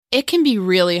It can be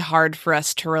really hard for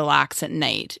us to relax at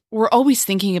night. We're always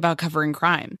thinking about covering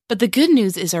crime. But the good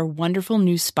news is our wonderful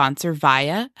new sponsor,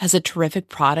 Via, has a terrific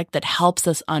product that helps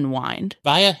us unwind.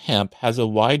 Via Hemp has a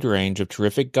wide range of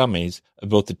terrific gummies of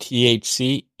both the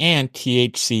THC and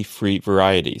THC-free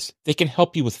varieties. They can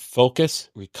help you with focus,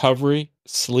 recovery,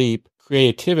 sleep,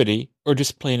 creativity, or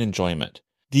just plain enjoyment.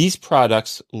 These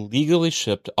products legally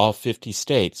ship to all 50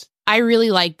 states. I really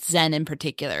liked Zen in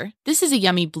particular. This is a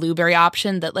yummy blueberry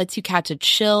option that lets you catch a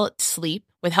chill sleep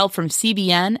with help from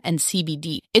CBN and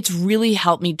CBD. It's really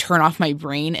helped me turn off my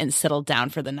brain and settle down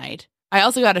for the night. I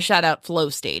also got to shout out Flow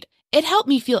State. It helped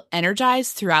me feel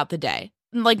energized throughout the day.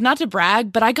 Like, not to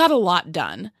brag, but I got a lot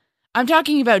done. I'm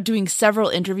talking about doing several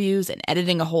interviews and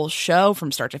editing a whole show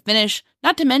from start to finish,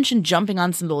 not to mention jumping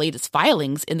on some of the latest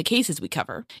filings in the cases we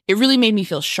cover. It really made me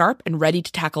feel sharp and ready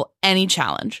to tackle any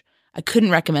challenge. I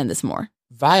couldn't recommend this more.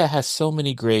 Via has so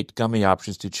many great gummy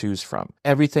options to choose from.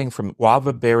 Everything from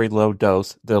guava berry low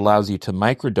dose that allows you to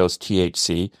microdose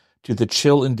THC to the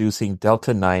chill-inducing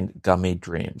Delta-9 gummy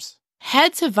dreams.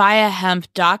 Head to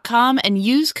viahemp.com and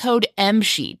use code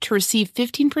MSHEET to receive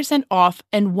 15% off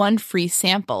and one free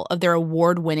sample of their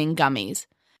award-winning gummies.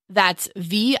 That's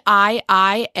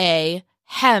VIIA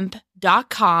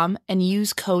hemp.com and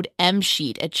use code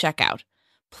MSHEET at checkout.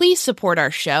 Please support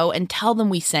our show and tell them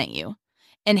we sent you.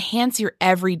 Enhance your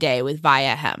everyday with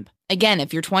Via Hemp. Again,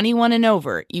 if you're 21 and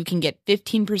over, you can get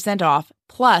 15% off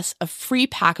plus a free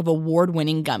pack of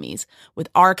award-winning gummies with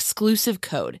our exclusive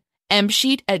code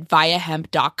MSheet at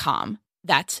viahemp.com.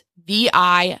 That's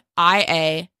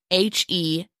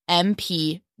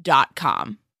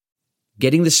VIIAHEMP.com.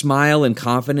 Getting the smile and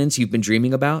confidence you've been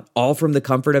dreaming about, all from the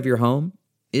comfort of your home,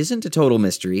 isn't a total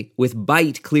mystery with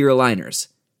Byte clear aligners.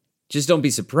 Just don't be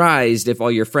surprised if all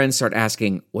your friends start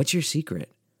asking, "What's your secret?"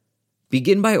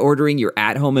 Begin by ordering your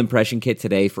at-home impression kit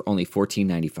today for only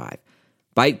 $14.95.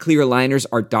 Byte clear aligners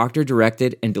are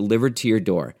doctor-directed and delivered to your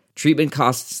door. Treatment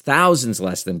costs thousands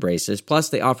less than braces, plus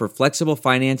they offer flexible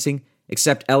financing,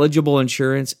 accept eligible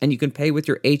insurance, and you can pay with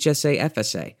your HSA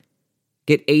FSA.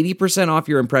 Get 80% off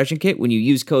your impression kit when you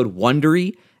use code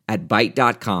WONDERY at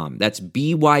Byte.com. That's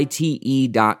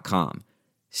BYTE.com.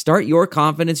 Start your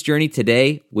confidence journey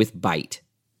today with Byte.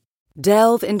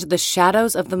 Delve into the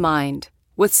shadows of the mind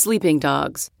with Sleeping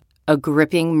Dogs, a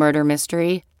gripping murder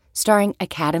mystery starring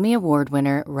Academy Award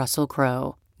winner Russell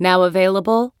Crowe. Now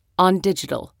available on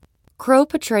digital. Crowe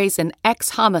portrays an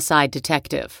ex-homicide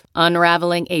detective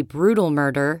unraveling a brutal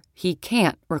murder he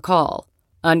can't recall.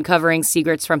 Uncovering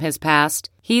secrets from his past,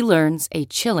 he learns a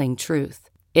chilling truth.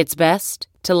 It's best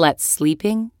to let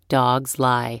sleeping dogs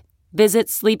lie. Visit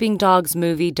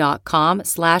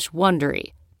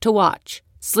sleepingdogsmovie.com/Wondery to watch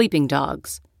Sleeping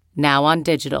Dogs, now on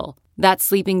digital. That's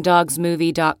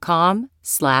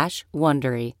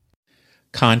sleepingdogsmovie.com/Wondery.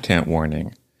 Content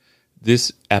warning.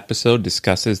 This episode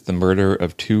discusses the murder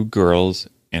of 2 girls,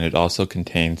 and it also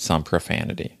contains some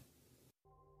profanity.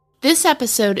 This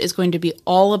episode is going to be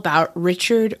all about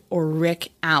Richard or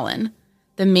Rick Allen,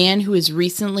 the man who is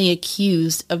recently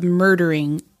accused of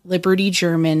murdering Liberty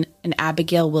German and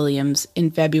Abigail Williams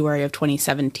in February of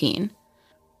 2017.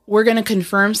 We're going to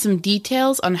confirm some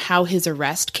details on how his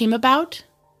arrest came about.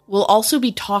 We'll also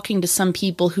be talking to some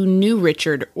people who knew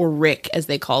Richard, or Rick as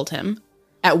they called him,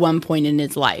 at one point in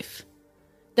his life.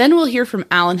 Then we'll hear from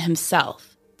Allen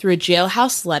himself through a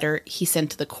jailhouse letter he sent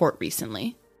to the court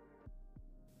recently.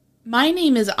 My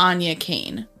name is Anya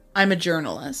Kane. I'm a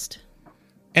journalist.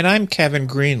 And I'm Kevin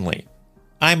Greenlee.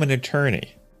 I'm an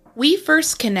attorney. We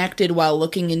first connected while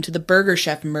looking into the Burger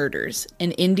Chef murders,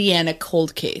 an Indiana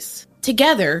cold case.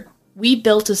 Together, we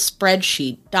built a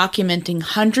spreadsheet documenting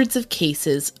hundreds of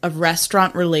cases of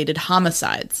restaurant-related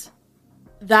homicides.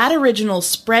 That original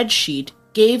spreadsheet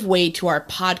gave way to our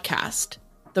podcast,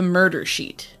 The Murder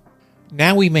Sheet.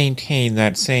 Now we maintain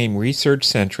that same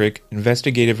research-centric,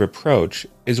 investigative approach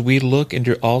as we look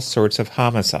into all sorts of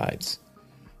homicides,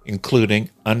 including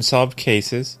unsolved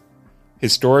cases,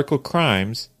 historical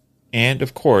crimes, and,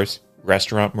 of course,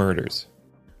 restaurant murders.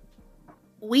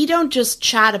 We don't just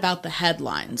chat about the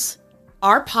headlines.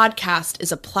 Our podcast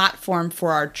is a platform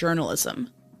for our journalism.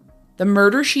 The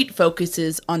Murder Sheet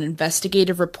focuses on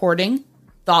investigative reporting,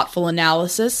 thoughtful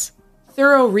analysis,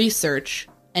 thorough research,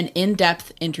 and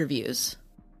in-depth interviews.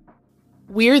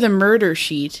 We're the Murder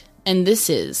Sheet, and this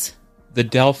is The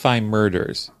Delphi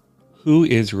Murders. Who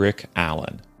is Rick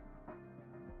Allen?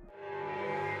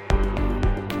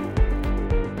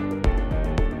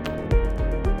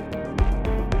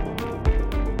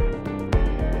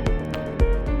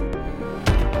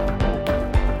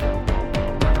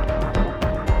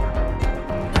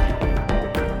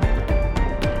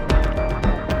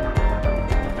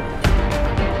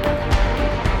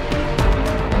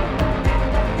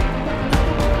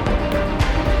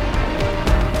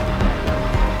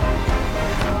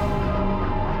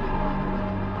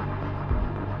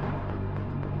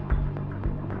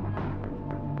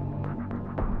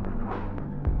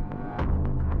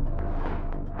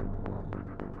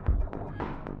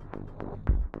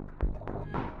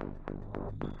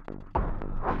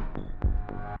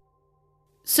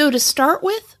 So to start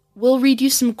with, we'll read you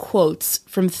some quotes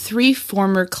from 3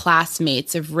 former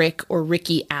classmates of Rick or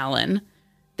Ricky Allen.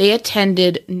 They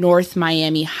attended North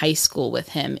Miami High School with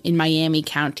him in Miami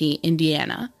County,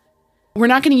 Indiana. We're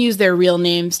not going to use their real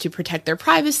names to protect their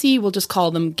privacy. We'll just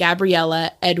call them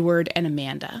Gabriella, Edward, and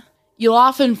Amanda. You'll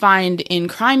often find in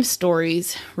crime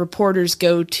stories, reporters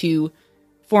go to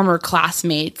former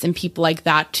classmates and people like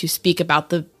that to speak about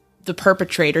the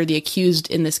perpetrator, the accused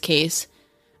in this case,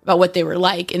 about what they were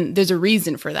like. And there's a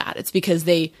reason for that. It's because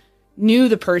they knew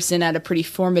the person at a pretty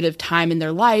formative time in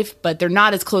their life, but they're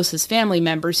not as close as family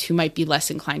members who might be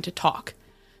less inclined to talk.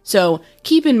 So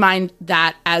keep in mind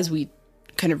that as we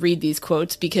kind of read these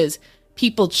quotes, because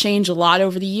people change a lot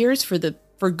over the years for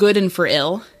good and for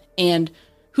ill, and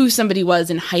who somebody was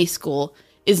in high school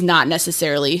is not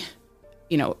necessarily,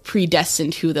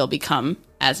 predestined who they'll become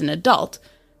as an adult.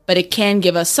 But it can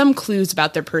give us some clues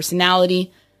about their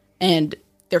personality and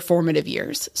their formative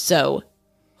years. So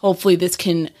hopefully this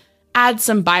can add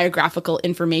some biographical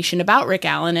information about Rick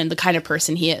Allen and the kind of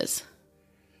person he is.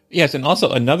 Yes, and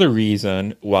also another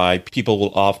reason why people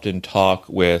will often talk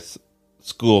with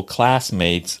school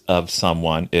classmates of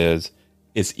someone is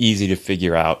it's easy to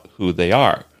figure out who they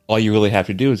are. All you really have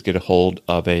to do is get a hold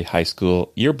of a high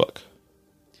school yearbook.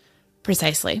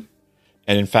 Precisely.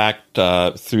 And in fact,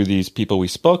 through these people we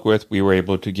spoke with, we were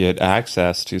able to get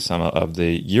access to some of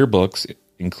the yearbooks,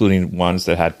 including ones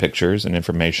that had pictures and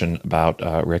information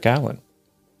about Rick Allen.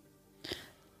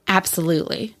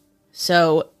 Absolutely.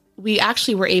 So we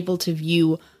actually were able to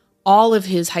view all of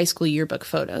his high school yearbook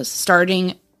photos,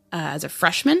 starting as a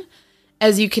freshman.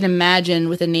 As you can imagine,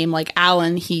 with a name like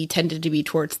Allen, he tended to be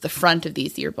towards the front of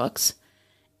these yearbooks.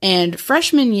 And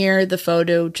freshman year, the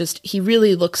photo he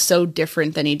really looks so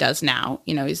different than he does now.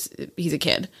 He's a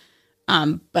kid.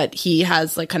 But he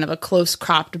has like kind of a close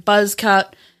cropped buzz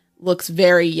cut, looks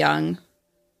very young,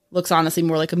 looks honestly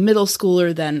more like a middle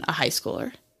schooler than a high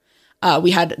schooler.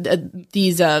 We had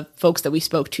these folks that we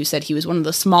spoke to said he was one of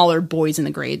the smaller boys in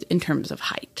the grade in terms of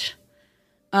height.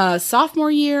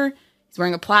 Sophomore year, he's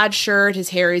wearing a plaid shirt. His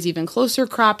hair is even closer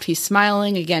cropped. He's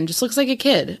smiling. Again, just looks like a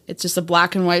kid. It's just a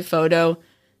black and white photo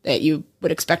that you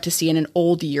would expect to see in an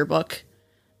old yearbook.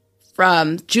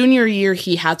 From junior year,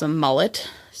 he has a mullet,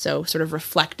 so sort of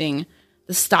reflecting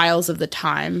the styles of the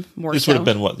time more. This would have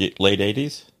been what, the late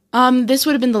 80s? This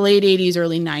would have been the late 80s,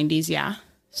 early 90s, yeah.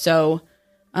 So,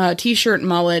 t-shirt,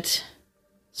 mullet,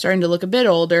 starting to look a bit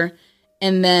older.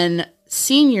 And then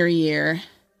senior year,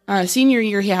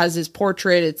 he has his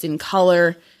portrait. It's in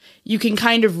color. You can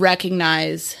kind of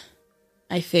recognize,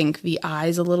 I think, the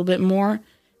eyes a little bit more.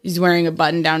 He's wearing a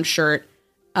button-down shirt,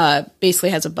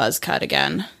 basically has a buzz cut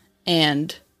again,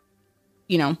 and,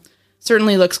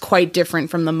 certainly looks quite different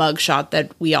from the mugshot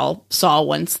that we all saw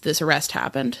once this arrest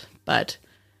happened. But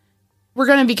we're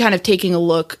going to be kind of taking a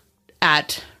look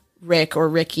at Rick or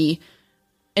Ricky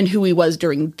and who he was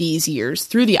during these years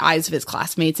through the eyes of his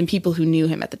classmates and people who knew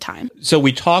him at the time. So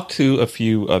we talked to a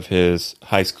few of his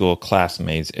high school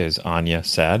classmates, as Anya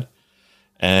said.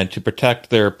 And to protect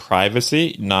their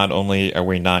privacy, not only are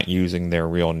we not using their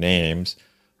real names,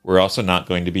 we're also not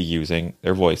going to be using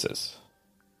their voices.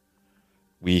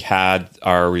 We had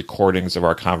our recordings of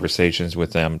our conversations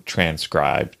with them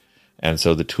transcribed, and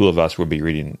so the two of us will be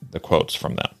reading the quotes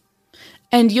from them.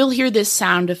 And you'll hear this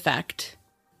sound effect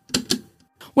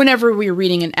whenever we're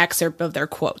reading an excerpt of their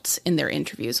quotes in their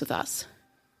interviews with us.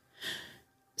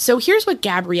 So here's what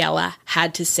Gabriella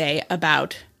had to say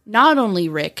about not only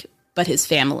Rick, but his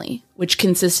family, which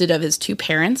consisted of his 2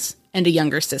 parents and a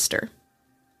younger sister.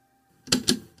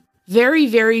 Very,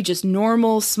 very just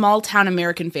normal, small-town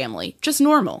American family. Just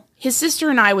normal. His sister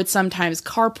and I would sometimes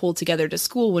carpool together to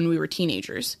school when we were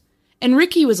teenagers. And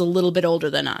Ricky was a little bit older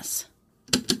than us.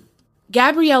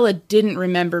 Gabriella didn't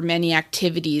remember many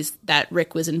activities that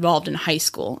Rick was involved in high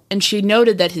school, and she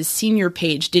noted that his senior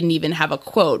page didn't even have a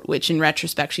quote, which in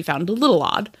retrospect she found a little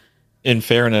odd. In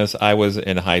fairness, I was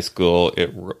in high school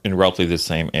in roughly the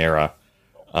same era.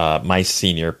 My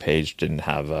senior page didn't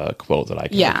have a quote that I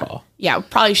can recall. Yeah,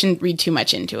 probably shouldn't read too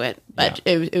much into it, but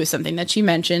it was something that she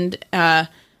mentioned. I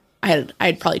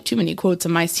had probably too many quotes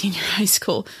in my senior high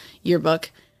school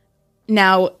yearbook.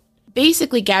 Now,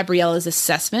 basically, Gabriella's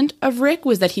assessment of Rick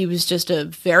was that he was just a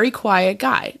very quiet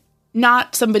guy,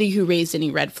 not somebody who raised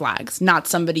any red flags, not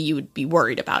somebody you would be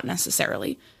worried about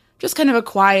necessarily, just kind of a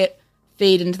quiet,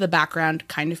 fade into the background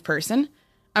kind of person.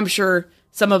 I'm sure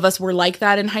some of us were like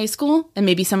that in high school, and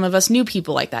maybe some of us knew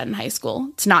people like that in high school.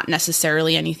 It's not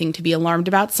necessarily anything to be alarmed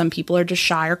about. Some people are just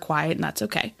shy or quiet, and that's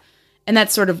okay. And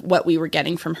that's sort of what we were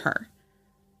getting from her.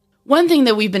 One thing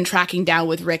that we've been tracking down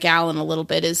with Rick Allen a little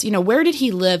bit is, where did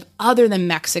he live other than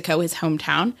Mexico, his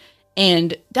hometown,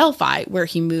 and Delphi, where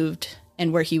he moved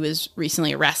and where he was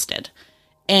recently arrested.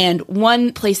 And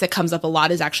one place that comes up a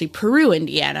lot is actually Peru,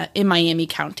 Indiana, in Miami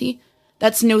County.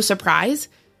 That's no surprise.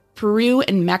 Peru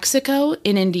and Mexico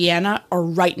in Indiana are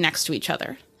right next to each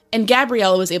other. And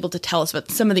Gabriella was able to tell us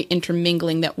about some of the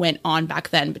intermingling that went on back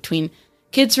then between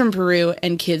kids from Peru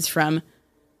and kids from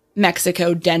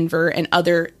Mexico, Denver, and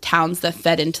other towns that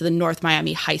fed into the North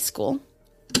Miami High School.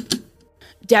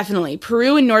 Definitely.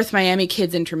 Peru and North Miami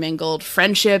kids intermingled.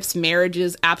 Friendships,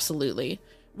 marriages, absolutely.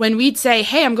 When we'd say,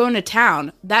 hey, I'm going to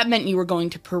town, that meant you were going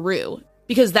to Peru,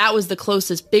 because that was the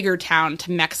closest bigger town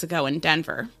to Mexico and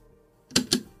Denver.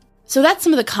 So that's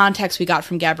some of the context we got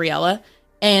from Gabriella,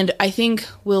 and I think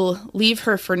we'll leave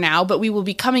her for now, but we will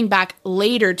be coming back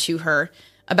later to her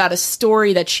about a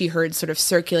story that she heard sort of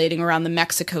circulating around the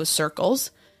Mexico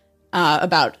circles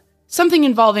about something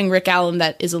involving Rick Allen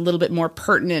that is a little bit more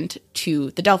pertinent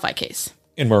to the Delphi case.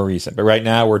 And more recent. But right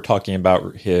now we're talking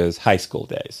about his high school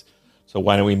days. So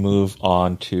why don't we move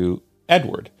on to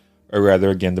Edward, or rather,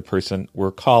 again, the person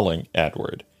we're calling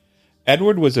Edward.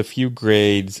 Edward was a few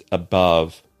grades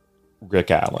above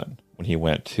Rick Allen when he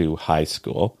went to high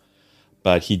school.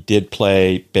 But he did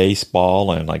play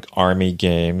baseball and army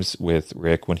games with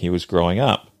Rick when he was growing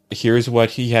up. Here's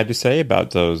what he had to say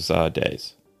about those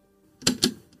days.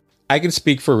 I can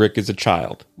speak for Rick as a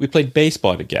child. We played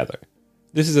baseball together.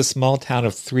 This is a small town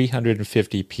of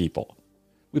 350 people.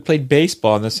 We played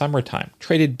baseball in the summertime,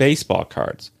 traded baseball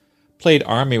cards, played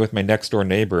army with my next door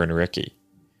neighbor and Ricky.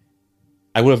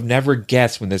 I would have never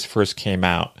guessed when this first came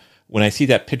out. When I see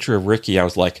that picture of Ricky, I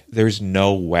was like, there's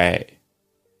no way.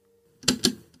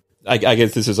 I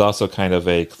guess this is also kind of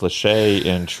a cliche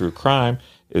in true crime,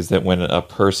 is that when a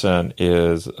person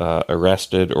is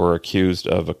arrested or accused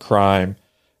of a crime,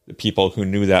 the people who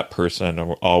knew that person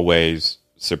are always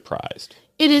surprised.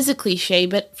 It is a cliche,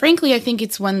 but frankly, I think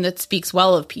it's one that speaks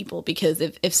well of people, because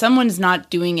if someone's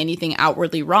not doing anything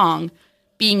outwardly wrong,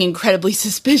 being incredibly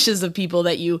suspicious of people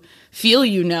that you feel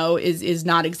is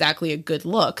not exactly a good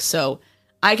look. So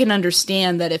I can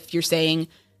understand that if you're saying,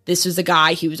 this was a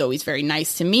guy, he was always very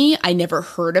nice to me, I never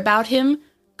heard about him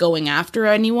going after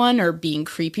anyone or being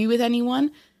creepy with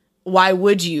anyone, why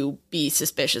would you be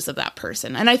suspicious of that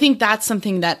person? And I think that's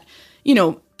something that,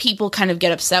 people kind of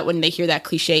get upset when they hear that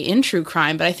cliche in true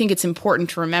crime, but I think it's important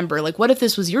to remember, what if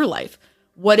this was your life?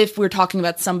 What if we're talking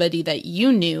about somebody that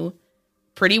you knew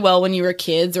pretty well when you were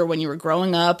kids or when you were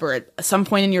growing up or at some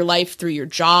point in your life through your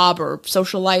job or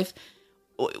social life?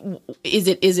 Is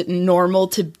it normal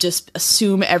to just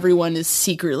assume everyone is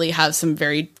secretly has some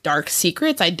very dark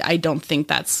secrets? I don't think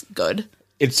that's good.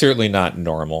 It's certainly not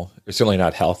normal. It's certainly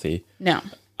not healthy. No.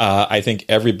 I think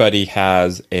everybody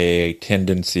has a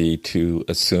tendency to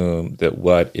assume that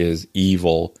what is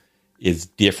evil is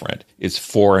different, is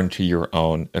foreign to your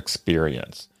own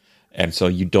experience. And so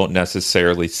you don't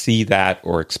necessarily see that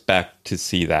or expect to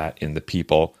see that in the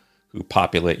people who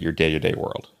populate your day-to-day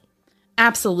world.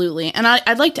 Absolutely. And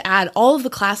I'd like to add, all of the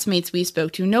classmates we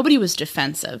spoke to, nobody was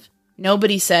defensive.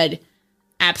 Nobody said,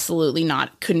 absolutely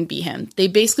not, couldn't be him. They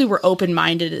basically were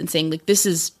open-minded and saying, this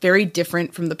is very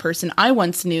different from the person I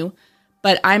once knew,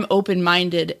 but I'm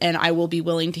open-minded and I will be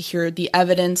willing to hear the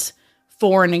evidence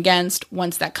for and against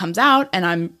once that comes out. And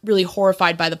I'm really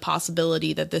horrified by the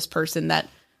possibility that this person that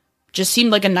just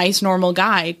seemed like a nice, normal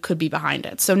guy could be behind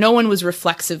it. So no one was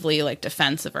reflexively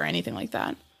defensive or anything like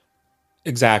that.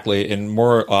 Exactly. And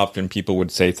more often people would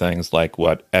say things like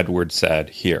what Edward said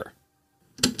here.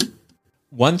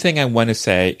 One thing I want to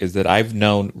say is that I've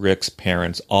known Rick's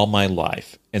parents all my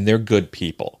life, and they're good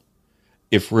people.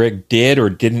 If Rick did or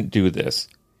didn't do this,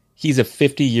 he's a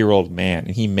 50-year-old man,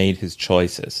 and he made his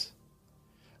choices.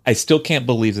 I still can't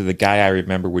believe that the guy I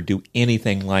remember would do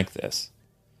anything like this.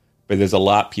 But there's a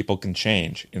lot people can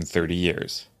change in 30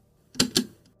 years.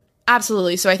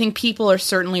 Absolutely. So I think people are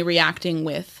certainly reacting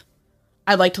with,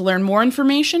 I'd like to learn more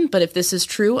information, but if this is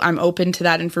true, I'm open to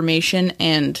that information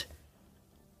and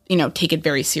take it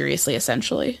very seriously,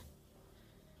 essentially.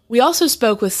 We also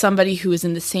spoke with somebody who was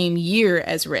in the same year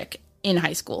as Rick in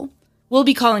high school. We'll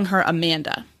be calling her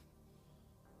Amanda.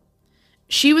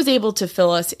 She was able to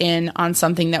fill us in on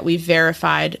something that we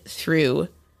verified through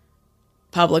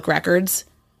public records,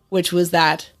 which was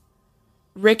that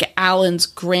Rick Allen's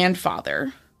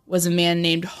grandfather was a man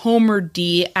named Homer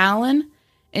D. Allen,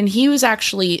 and he was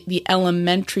actually the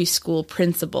elementary school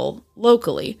principal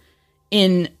locally.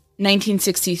 In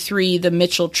 1963, the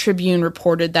Mitchell Tribune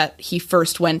reported that he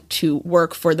first went to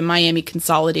work for the Miami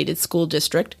Consolidated School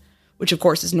District, which of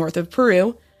course is north of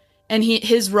Peru, And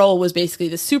his role was basically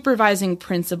the supervising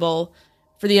principal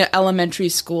for the elementary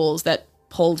schools that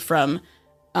pulled from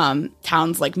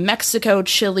towns like Mexico,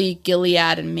 Chile,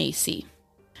 Gilead, and Macy.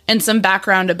 And some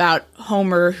background about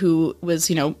Homer, who was,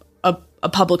 a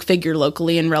public figure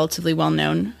locally and relatively well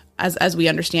known, as we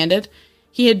understand it.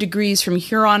 He had degrees from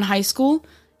Huron High School.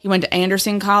 He went to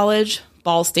Anderson College,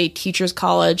 Ball State Teachers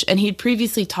College, and he'd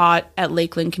previously taught at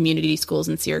Lakeland Community Schools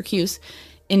in Syracuse,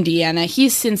 Indiana.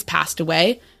 He's since passed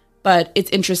away, but it's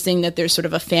interesting that there's sort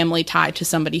of a family tie to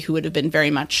somebody who would have been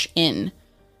very much in,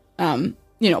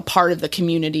 part of the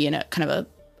community and a kind of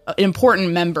an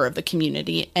important member of the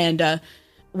community. And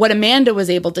what Amanda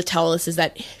was able to tell us is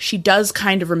that she does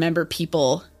kind of remember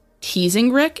people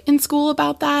teasing Rick in school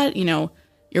about that.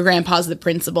 Your grandpa's the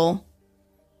principal.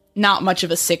 Not much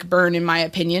of a sick burn, in my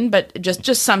opinion, but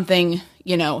just something,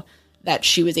 that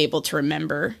she was able to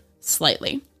remember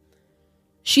slightly.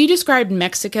 She described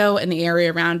Mexico and the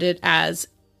area around it as,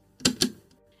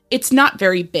 it's not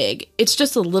very big. It's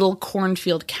just a little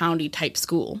cornfield county type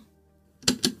school.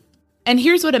 And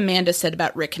here's what Amanda said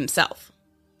about Rick himself.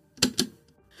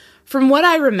 From what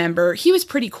I remember, he was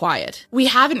pretty quiet. We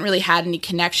haven't really had any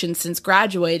connection since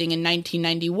graduating in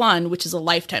 1991, which is a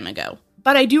lifetime ago.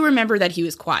 But I do remember that he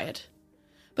was quiet.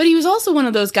 But he was also one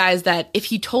of those guys that if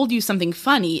he told you something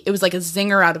funny, it was like a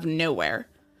zinger out of nowhere.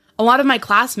 A lot of my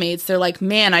classmates, they're like,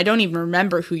 man, I don't even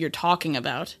remember who you're talking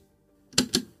about.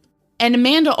 And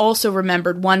Amanda also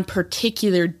remembered one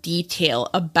particular detail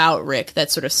about Rick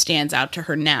that sort of stands out to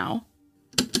her now.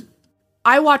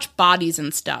 I watch bodies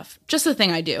and stuff, just the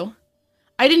thing I do.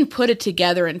 I didn't put it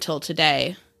together until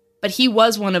today, but he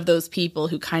was one of those people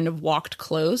who kind of walked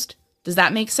closed. Does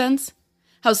that make sense?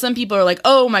 How some people are like,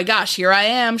 oh my gosh, here I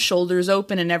am, shoulders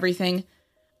open and everything.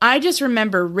 I just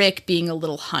remember Rick being a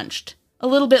little hunched. A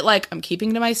little bit like, I'm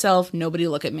keeping to myself, nobody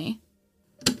look at me.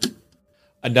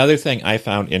 Another thing I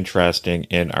found interesting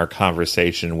in our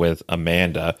conversation with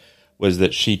Amanda was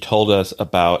that she told us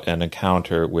about an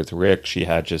encounter with Rick she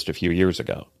had just a few years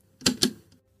ago.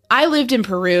 I lived in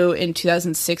Peru in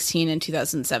 2016 and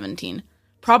 2017,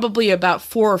 probably about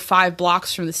 4 or 5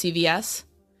 blocks from the CVS.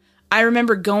 I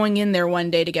remember going in there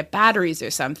one day to get batteries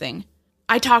or something.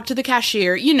 I talked to the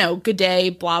cashier, good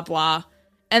day, blah, blah.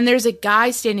 And there's a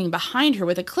guy standing behind her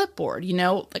with a clipboard,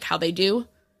 like how they do.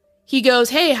 He goes,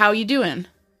 hey, how you doing?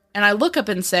 And I look up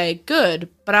and say, good.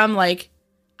 But I'm like,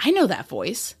 I know that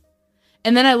voice.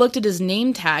 And then I looked at his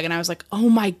name tag and I was like, oh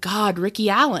my God, Ricky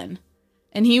Allen.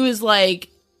 And he was like,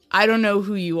 I don't know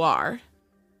who you are.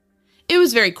 It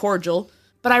was very cordial,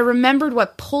 but I remembered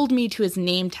what pulled me to his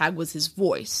name tag was his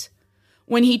voice.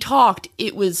 When he talked,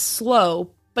 it was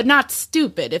slow, but not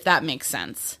stupid, if that makes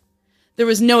sense. There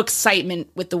was no excitement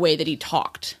with the way that he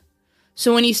talked.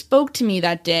 So when he spoke to me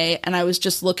that day and I was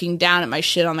just looking down at my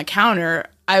shit on the counter,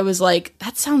 I was like,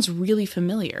 that sounds really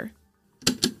familiar.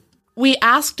 We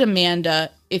asked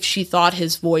Amanda if she thought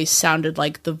his voice sounded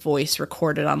like the voice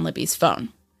recorded on Libby's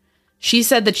phone. She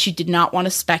said that she did not want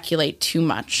to speculate too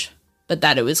much, but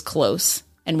that it was close.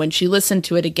 And when she listened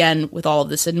to it again with all of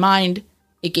this in mind,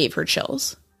 it gave her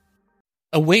chills.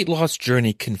 A weight loss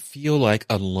journey can feel like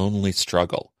a lonely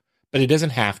struggle, but it doesn't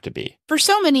have to be. For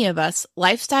so many of us,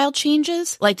 lifestyle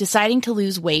changes, like deciding to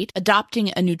lose weight,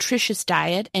 adopting a nutritious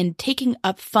diet, and taking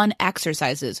up fun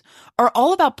exercises, are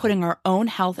all about putting our own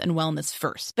health and wellness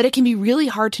first. But it can be really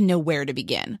hard to know where to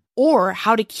begin, or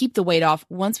how to keep the weight off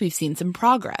once we've seen some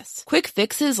progress. Quick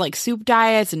fixes like soup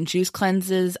diets and juice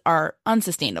cleanses are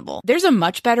unsustainable. There's a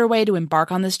much better way to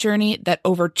embark on this journey that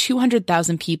over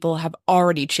 200,000 people have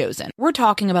already chosen. We're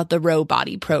talking about the Row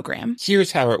Body program.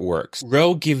 Here's how it works.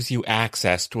 Row gives you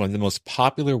access to one of the most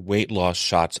popular weight loss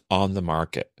shots on the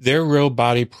market. Their Row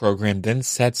Body program then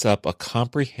sets up a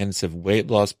comprehensive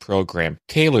weight loss program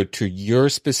tailored to your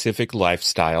specific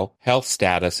lifestyle, health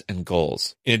status, and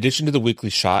goals. In addition to the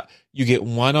weekly shot, you get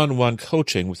one-on-one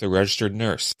coaching with a registered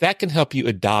nurse. That can help you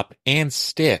adopt and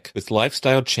stick with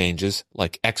lifestyle changes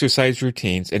like exercise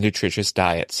routines and nutritious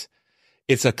diets.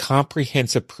 It's a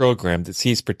comprehensive program that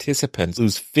sees participants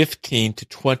lose 15 to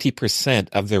 20%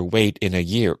 of their weight in a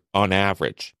year on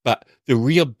average. But the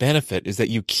real benefit is that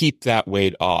you keep that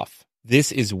weight off.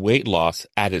 This is weight loss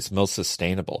at its most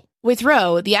sustainable. With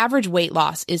Row, the average weight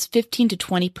loss is 15 to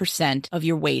 20% of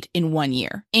your weight in 1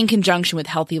 year, in conjunction with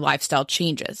healthy lifestyle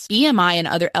changes. BMI and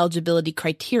other eligibility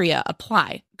criteria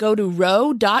apply. Go to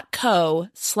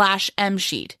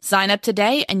row.co/msheet. Sign up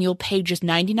today and you'll pay just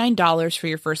 $99 for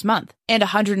your first month and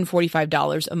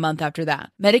 $145 a month after that.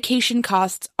 Medication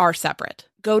costs are separate.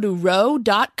 Go to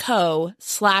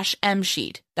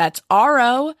row.co/msheet. That's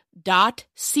ro.co/msheet.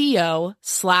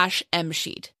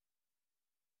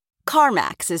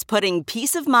 CarMax is putting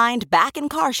peace of mind back in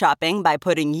car shopping by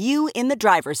putting you in the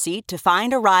driver's seat to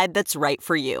find a ride that's right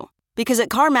for you. Because at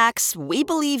CarMax, we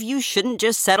believe you shouldn't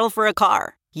just settle for a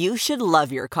car. You should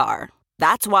love your car.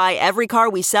 That's why every car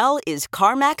we sell is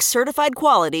CarMax certified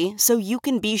quality, so you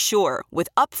can be sure with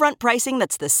upfront pricing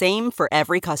that's the same for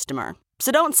every customer.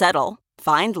 So don't settle.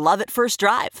 Find love at first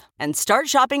drive and start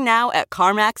shopping now at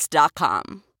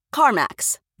CarMax.com.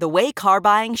 CarMax, the way car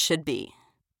buying should be.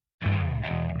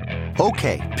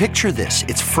 Okay, picture this.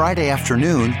 It's Friday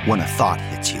afternoon when a thought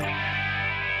hits you.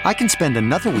 I can spend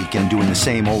another weekend doing the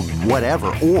same old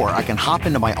whatever, or I can hop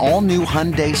into my all-new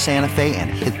Hyundai Santa Fe and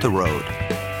hit the road.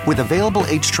 With available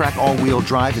H-Track all-wheel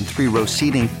drive and 3-row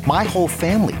seating, my whole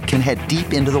family can head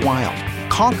deep into the wild.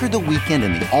 Conquer the weekend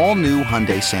in the all-new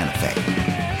Hyundai Santa Fe.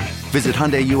 Visit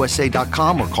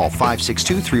HyundaiUSA.com or call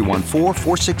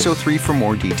 562-314-4603 for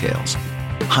more details.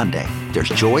 Hyundai, there's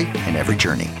joy in every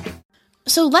journey.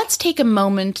 So let's take a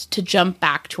moment to jump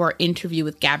back to our interview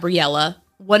with Gabriella,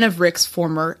 one of Rick's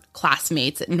former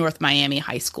classmates at North Miami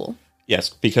High School. Yes,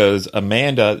 because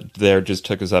Amanda there just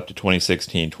took us up to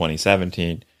 2016,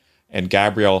 2017, and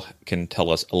Gabrielle can tell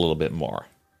us a little bit more.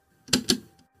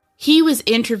 He was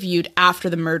interviewed after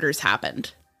the murders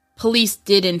happened. Police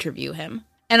did interview him,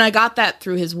 and I got that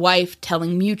through his wife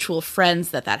telling mutual friends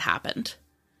that happened.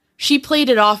 She played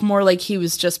it off more like he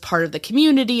was just part of the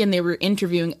community and they were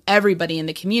interviewing everybody in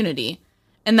the community,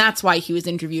 and that's why he was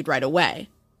interviewed right away.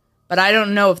 But I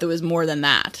don't know if there was more than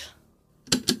that.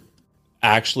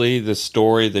 Actually, the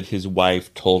story that his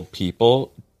wife told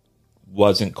people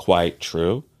wasn't quite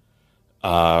true.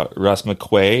 Russ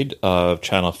McQuaid of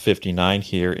Channel 59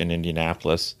 here in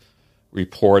Indianapolis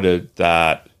reported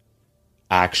that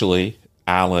actually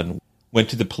Allen went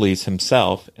to the police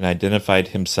himself and identified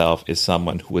himself as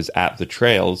someone who was at the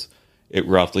trails at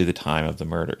roughly the time of the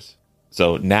murders.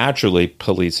 So naturally,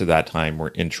 police at that time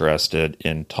were interested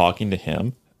in talking to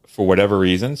him for whatever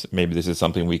reasons. Maybe this is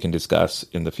something we can discuss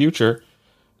in the future.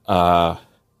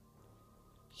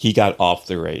 He got off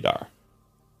the radar,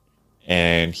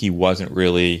 and he wasn't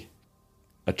really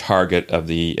a target of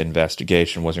the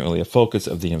investigation, wasn't really a focus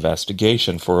of the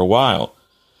investigation for a while.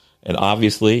 And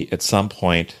obviously, at some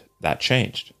point, that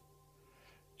changed.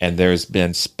 And there's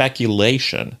been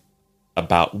speculation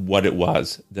about what it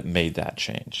was that made that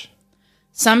change.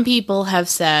 Some people have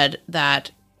said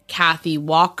that Kathy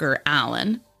Walker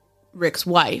Allen, Rick's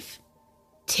wife,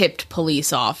 tipped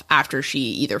police off after she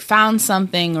either found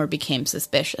something or became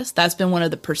suspicious. That's been one of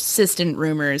the persistent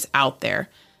rumors out there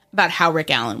about how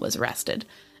Rick Allen was arrested.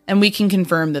 And we can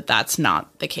confirm that that's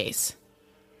not the case.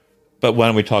 But why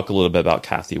don't we talk a little bit about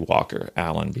Kathy Walker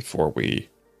Allen before we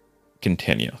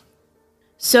continue?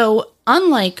 So,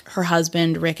 unlike her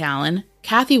husband, Rick Allen,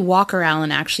 Kathy Walker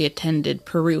Allen actually attended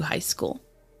Peru High School.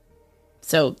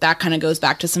 So that kind of goes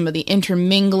back to some of the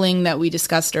intermingling that we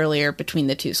discussed earlier between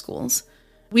the two schools.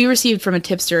 We received from a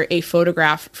tipster a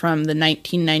photograph from the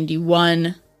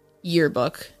 1991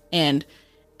 yearbook, and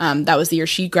that was the year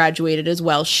she graduated as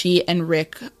well. She and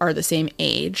Rick are the same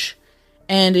age,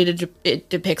 and it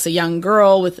depicts a young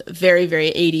girl with very, very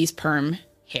 80s perm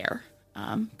hair,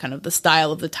 kind of the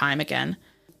style of the time again.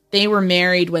 They were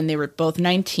married when they were both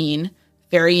 19,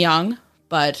 very young,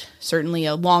 but certainly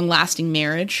a long-lasting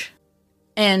marriage.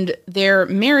 And their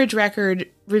marriage record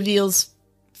reveals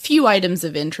few items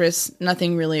of interest,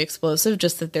 nothing really explosive,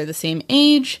 just that they're the same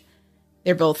age.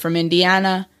 They're both from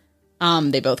Indiana.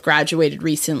 They both graduated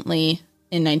recently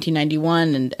in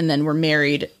 1991 and then were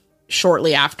married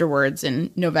shortly afterwards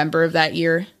in November of that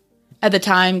year. At the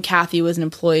time, Kathy was an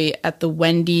employee at the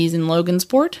Wendy's in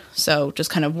Logansport, so just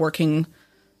kind of working,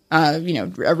 a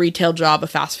retail job, a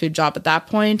fast food job at that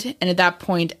point. And at that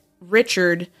point, Rick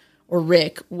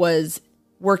was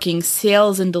working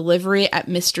sales and delivery at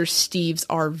Mr. Steve's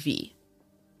RV.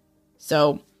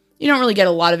 So you don't really get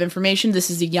a lot of information. This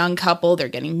is a young couple. They're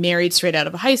getting married straight out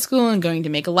of high school and going to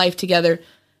make a life together.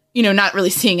 Not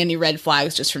really seeing any red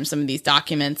flags just from some of these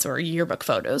documents or yearbook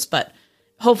photos, but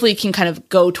hopefully it can kind of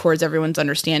go towards everyone's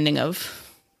understanding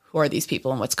of who are these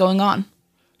people and what's going on.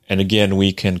 And again,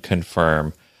 we can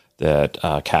confirm that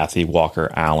Kathy Walker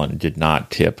Allen did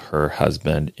not tip her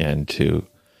husband into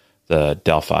the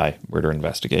Delphi murder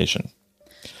investigation.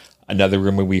 Another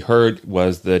rumor we heard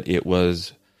was that it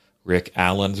was Rick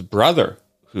Allen's brother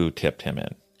who tipped him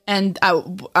in. And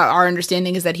our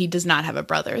understanding is that he does not have a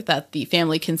brother, that the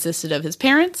family consisted of his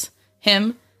parents,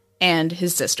 him, and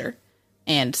his sister.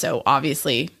 And so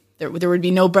obviously there would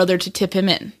be no brother to tip him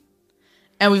in.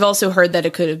 And we've also heard that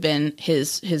it could have been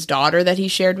his daughter that he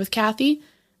shared with Kathy,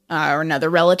 or another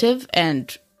relative,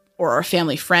 or a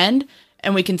family friend.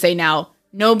 And we can say now,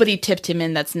 nobody tipped him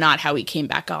in. That's not how he came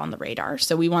back on the radar.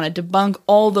 So we want to debunk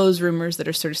all those rumors that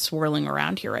are sort of swirling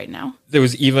around here right now. There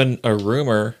was even a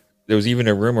rumor,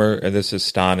 and this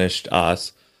astonished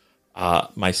us.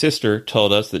 My sister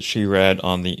told us that she read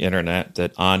on the internet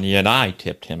that Anya and I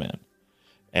tipped him in.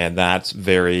 And that's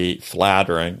very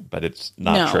flattering, but it's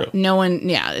not true. No one,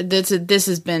 this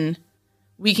has been,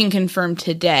 we can confirm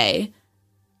today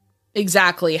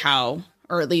exactly how,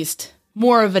 or at least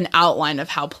more of an outline of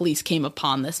how police came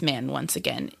upon this man once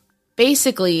again.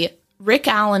 Basically, Rick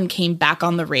Allen came back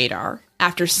on the radar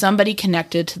after somebody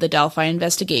connected to the Delphi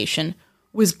investigation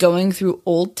was going through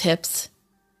old tips,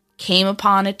 came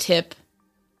upon a tip,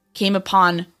 came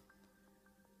upon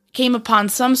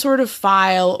some sort of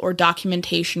file or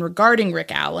documentation regarding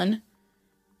Rick Allen,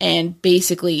 and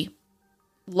basically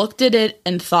looked at it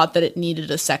and thought that it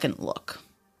needed a second look.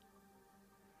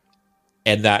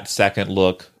 And that second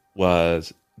look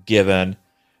was given,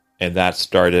 and that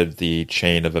started the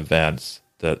chain of events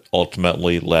that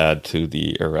ultimately led to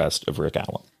the arrest of Rick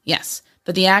Allen. Yes,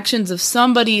 but the actions of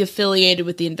somebody affiliated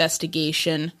with the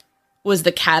investigation was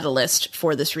the catalyst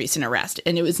for this recent arrest.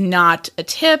 And it was not a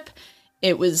tip.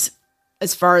 It was,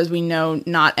 as far as we know,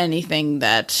 not anything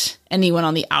that anyone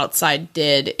on the outside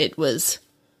did. It was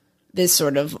this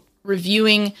sort of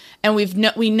reviewing, and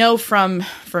we know from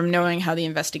knowing how the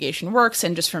investigation works,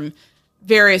 and just from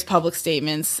various public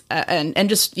statements, and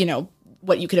just, you know,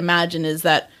 what you could imagine is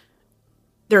that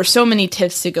there are so many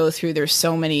tips to go through. There's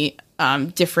so many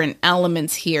different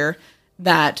elements here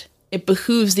that it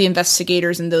behooves the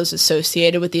investigators and those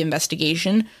associated with the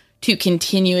investigation to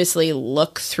continuously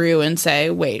look through and say,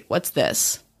 wait, what's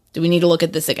this? Do we need to look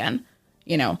at this again?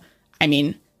 You know, I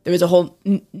mean, there was a whole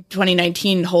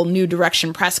 2019 whole New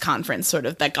Direction press conference sort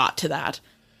of that got to that.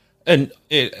 And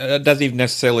it doesn't even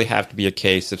necessarily have to be a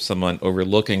case of someone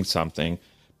overlooking something,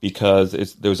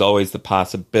 because there's always the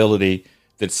possibility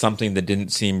that something that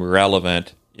didn't seem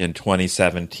relevant in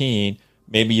 2017,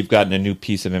 maybe you've gotten a new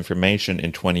piece of information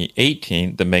in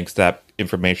 2018 that makes that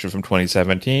information from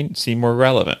 2017 seem more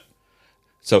relevant.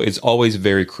 So it's always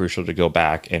very crucial to go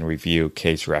back and review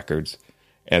case records.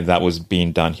 And that was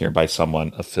being done here by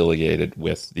someone affiliated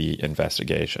with the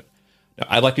investigation. Now,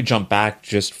 I'd like to jump back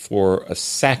just for a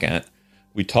second.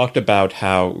 We talked about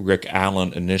how Rick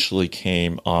Allen initially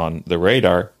came on the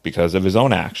radar because of his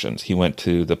own actions. He went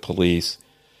to the police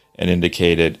and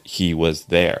indicated he was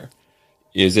there.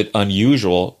 Is it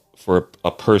unusual for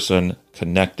a person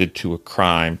connected to a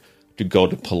crime to go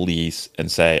to police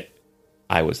and say,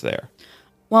 I was there?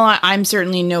 Well, I'm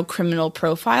certainly no criminal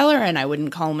profiler, and I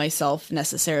wouldn't call myself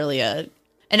necessarily an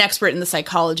expert in the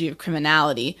psychology of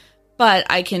criminality, but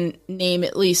I can name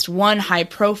at least one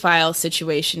high-profile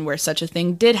situation where such a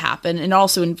thing did happen, and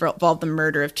also involved the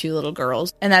murder of 2 little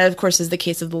girls. And that, of course, is the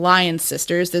case of the Lyons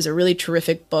sisters. There's a really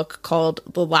terrific book called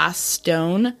The Last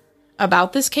Stone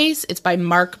about this case. It's by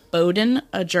Mark Bowden,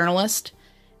 a journalist,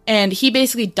 and he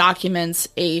basically documents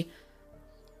a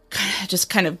just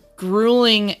kind of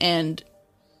grueling and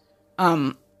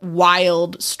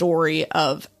wild story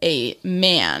of a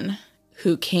man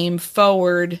who came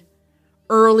forward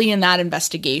early in that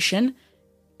investigation.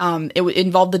 It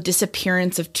involved the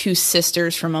disappearance of 2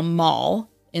 sisters from a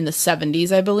mall in the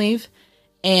 70s, I believe.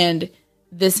 And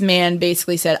this man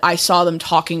basically said, I saw them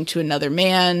talking to another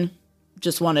man,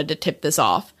 just wanted to tip this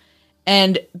off.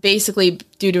 And basically,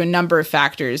 due to a number of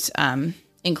factors,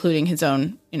 including his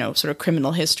own, sort of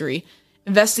criminal history,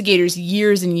 investigators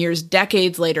years and years,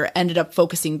 decades later, ended up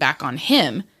focusing back on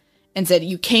him and said,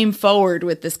 you came forward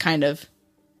with this kind of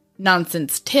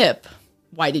nonsense tip.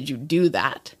 Why did you do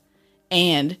that?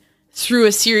 And through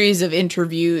a series of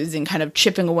interviews and kind of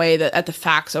chipping away at the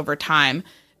facts over time,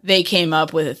 they came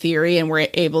up with a theory and were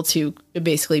able to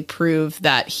basically prove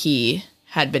that he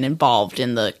had been involved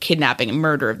in the kidnapping and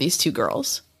murder of these 2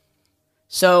 girls.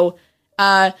 So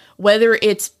whether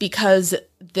it's because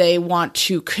they want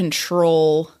to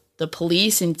control the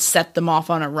police and set them off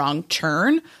on a wrong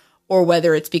turn, or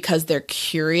whether it's because they're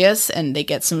curious and they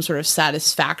get some sort of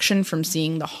satisfaction from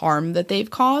seeing the harm that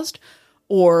they've caused,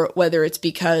 or whether it's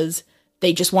because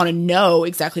they just want to know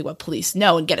exactly what police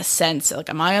know and get a sense, like,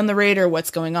 am I on the radar? What's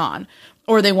going on?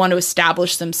 Or they want to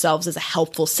establish themselves as a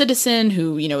helpful citizen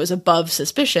who, is above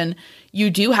suspicion. You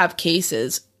do have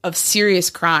cases of serious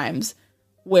crimes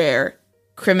where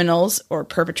criminals or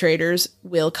perpetrators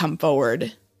will come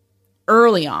forward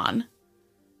early on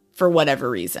for whatever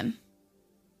reason.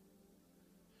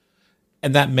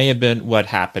 And that may have been what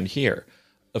happened here.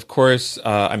 Of course,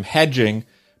 I'm hedging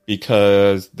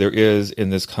because there is in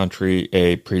this country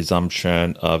a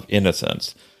presumption of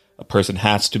innocence. A person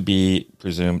has to be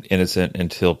presumed innocent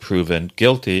until proven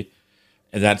guilty.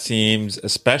 And that seems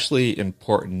especially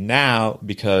important now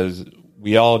because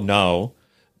we all know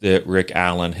that Rick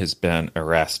Allen has been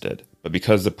arrested. But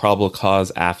because the probable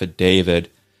cause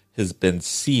affidavit has been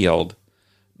sealed,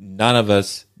 none of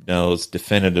us knows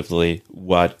definitively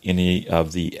what any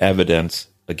of the evidence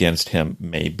against him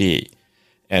may be.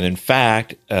 And in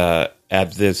fact, at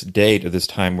this date, at this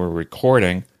time we're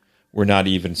recording, we're not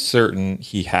even certain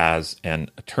he has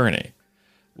an attorney,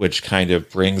 which kind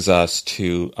of brings us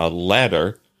to a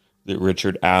letter that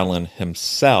Richard Allen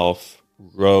himself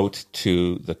wrote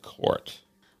to the court.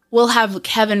 We'll have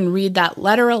Kevin read that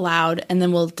letter aloud, and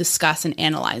then we'll discuss and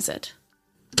analyze it.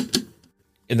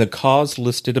 In the cause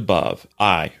listed above,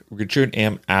 I, Richard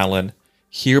M. Allen,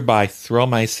 hereby throw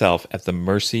myself at the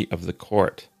mercy of the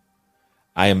court.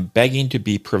 I am begging to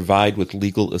be provided with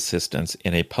legal assistance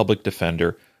in a public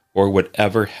defender or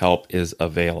whatever help is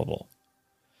available.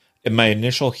 In my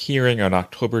initial hearing on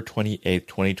October 28,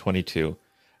 2022,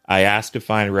 I asked to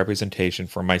find representation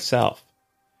for myself.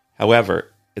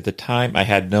 However, at the time I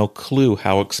had no clue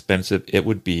how expensive it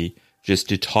would be just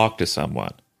to talk to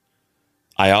someone.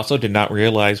 I also did not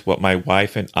realize what my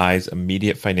wife and I's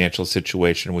immediate financial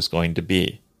situation was going to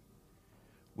be.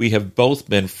 We have both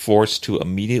been forced to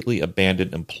immediately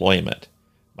abandon employment,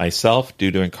 myself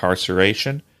due to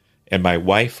incarceration, and my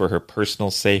wife for her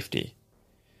personal safety.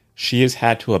 She has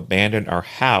had to abandon our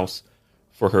house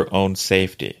for her own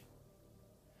safety.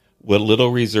 What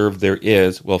little reserve there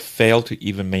is will fail to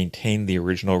even maintain the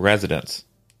original residence.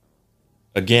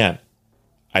 Again,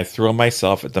 I throw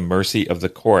myself at the mercy of the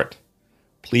court.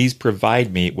 Please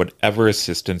provide me whatever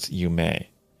assistance you may.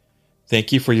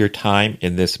 Thank you for your time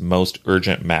in this most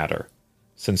urgent matter.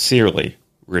 Sincerely,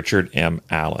 Richard M.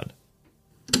 Allen.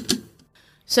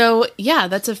 So, yeah,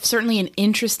 that's certainly an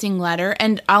interesting letter.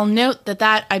 And I'll note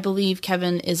that I believe,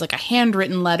 Kevin, is like a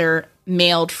handwritten letter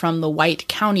mailed from the White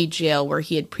County Jail where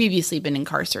he had previously been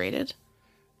incarcerated.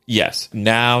 Yes,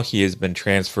 now he has been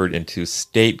transferred into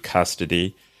state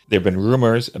custody. There have been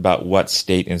rumors about what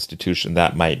state institution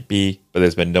that might be, but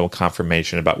there's been no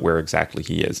confirmation about where exactly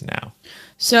he is now.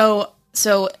 So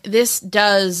this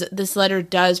letter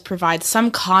does provide some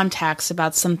context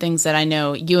about some things that I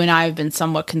know you and I have been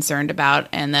somewhat concerned about,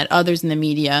 and that others in the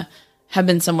media have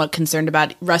been somewhat concerned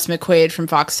about. Russ McQuaid from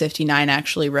Fox 59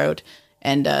 actually wrote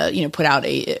and put out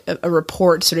a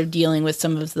report sort of dealing with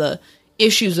some of the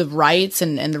issues of rights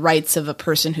and the rights of a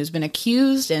person who's been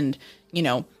accused, and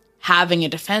having a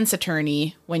defense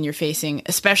attorney when you're facing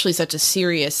especially such a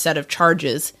serious set of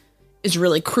charges is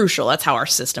really crucial. That's how our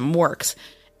system works.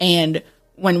 And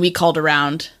when we called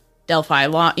around Delphi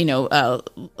law,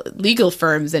 legal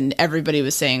firms, and everybody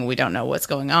was saying, we don't know what's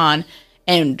going on.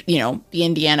 And, the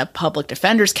Indiana Public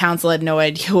Defenders Council had no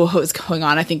idea what was going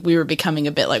on. I think we were becoming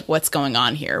a bit like, what's going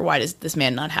on here? Why does this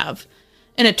man not have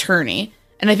an attorney?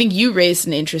 And I think you raised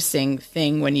an interesting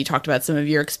thing when you talked about some of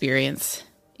your experience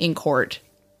in court.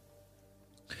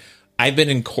 I've been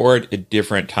in court at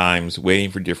different times,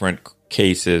 waiting for different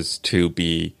cases to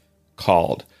be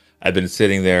called. I've been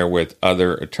sitting there with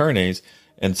other attorneys,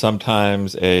 and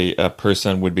sometimes a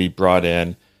person would be brought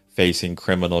in facing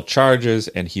criminal charges,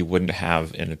 and he wouldn't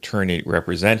have an attorney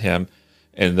represent him.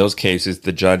 And in those cases,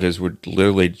 the judges would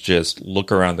literally just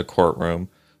look around the courtroom,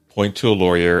 point to a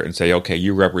lawyer, and say, okay,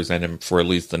 you represent him for at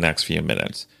least the next few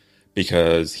minutes,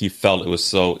 because he felt it was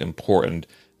so important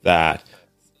that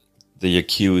the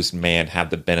accused man had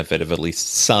the benefit of at least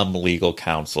some legal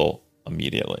counsel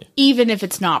immediately. Even if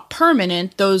it's not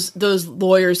permanent, those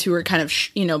lawyers who are kind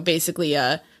of, basically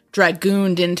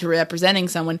dragooned into representing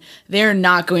someone, they're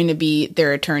not going to be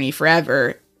their attorney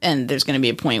forever. And there's going to be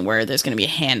a point where there's going to be a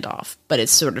handoff, but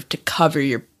it's sort of to cover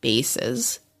your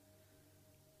bases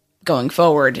going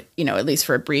forward, at least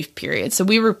for a brief period. So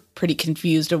we were pretty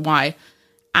confused of why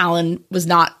Allen was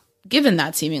not given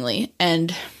that seemingly.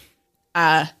 And,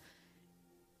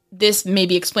 this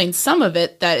maybe explains some of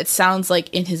it, that it sounds like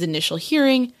in his initial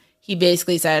hearing, he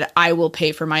basically said, I will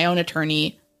pay for my own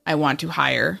attorney. I want to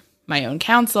hire my own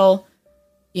counsel.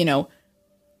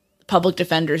 Public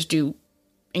defenders do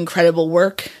incredible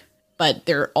work, but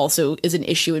there also is an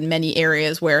issue in many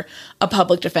areas where a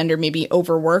public defender may be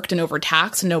overworked and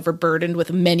overtaxed and overburdened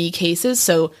with many cases.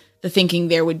 So the thinking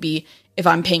there would be, if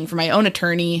I'm paying for my own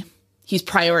attorney, he's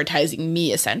prioritizing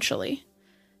me essentially.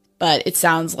 But it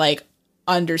sounds like,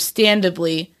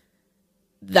 understandably,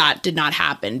 that did not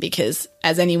happen, because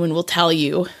as anyone will tell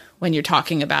you when you're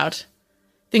talking about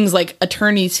things like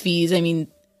attorney's fees, I mean,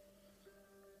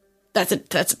 that's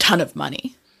a ton of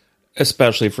money.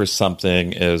 Especially for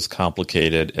something as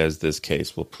complicated as this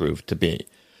case will prove to be.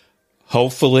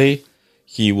 Hopefully,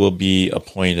 he will be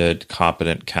appointed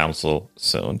competent counsel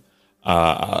soon.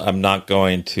 I'm not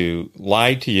going to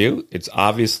lie to you. It's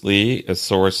obviously a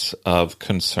source of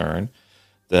concern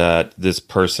that this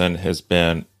person has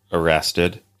been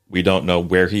arrested. We don't know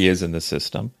where he is in the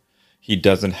system. He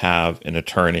doesn't have an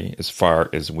attorney as far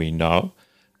as we know.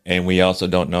 And we also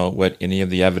don't know what any of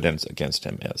the evidence against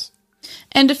him is.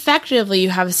 And effectively,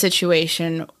 you have a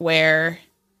situation where,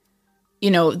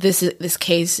 this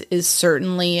case is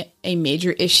certainly a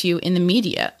major issue in the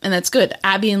media. And that's good.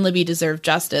 Abby and Libby deserve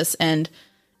justice. And,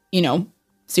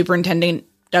 Superintendent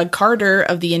Doug Carter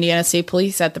of the Indiana State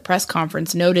Police at the press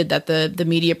conference noted that the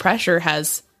media pressure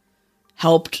has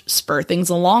helped spur things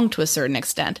along to a certain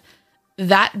extent.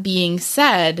 That being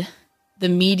said, the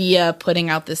media putting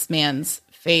out this man's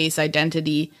face,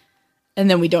 identity, and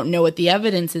then we don't know what the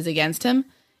evidence is against him,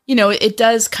 it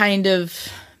does kind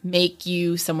of make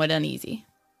you somewhat uneasy.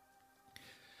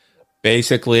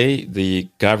 Basically, the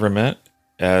government,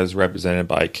 as represented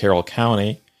by Carroll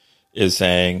County, is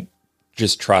saying,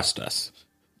 just trust us.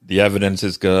 The evidence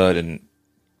is good, and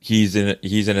he's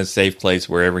in a safe place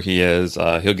wherever he is.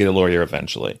 He'll get a lawyer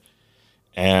eventually.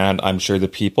 And I'm sure the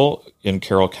people in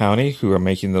Carroll County who are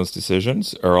making those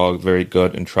decisions are all very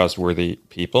good and trustworthy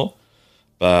people.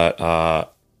 But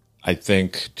I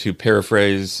think, to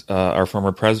paraphrase our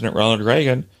former president, Ronald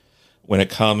Reagan, when it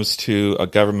comes to a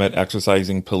government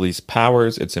exercising police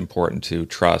powers, it's important to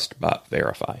trust but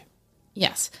verify.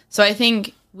 Yes. So I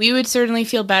think we would certainly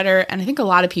feel better, and I think a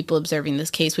lot of people observing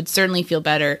this case would certainly feel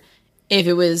better if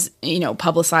it was,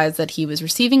 publicized that he was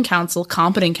receiving counsel,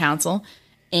 competent counsel,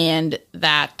 and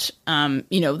that,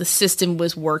 the system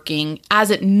was working as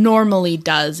it normally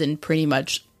does in pretty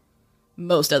much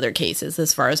most other cases,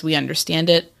 as far as we understand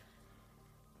it.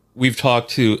 We've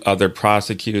talked to other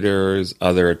prosecutors,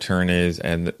 other attorneys,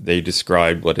 and they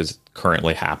described what is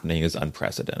currently happening as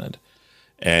unprecedented.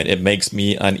 And it makes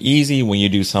me uneasy when you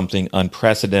do something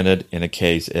unprecedented in a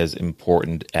case as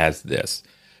important as this,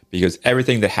 because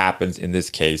everything that happens in this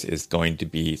case is going to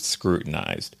be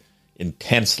scrutinized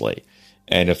intensely.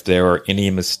 And if there are any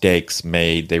mistakes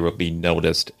made, they will be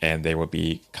noticed and there will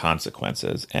be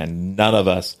consequences. And none of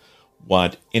us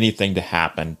want anything to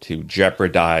happen to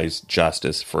jeopardize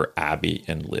justice for Abby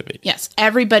and Libby. Yes,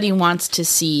 everybody wants to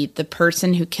see the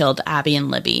person who killed Abby and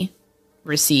Libby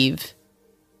receive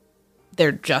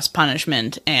their just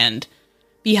punishment and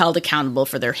be held accountable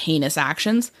for their heinous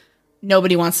actions.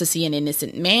 Nobody wants to see an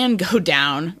innocent man go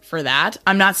down for that.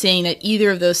 I'm not saying that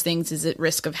either of those things is at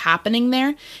risk of happening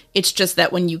there. It's just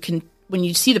that when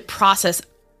you see the process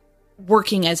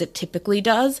working as it typically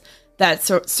does, that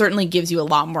certainly gives you a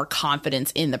lot more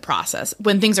confidence in the process.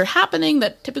 When things are happening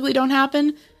that typically don't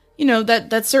happen,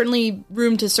 that's certainly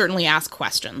room to certainly ask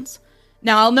questions.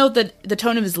 Now, I'll note that the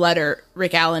tone of his letter,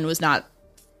 Rick Allen was not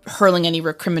hurling any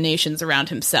recriminations around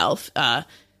himself,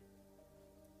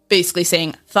 basically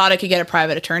saying, thought I could get a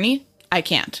private attorney, I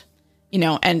can't.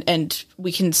 And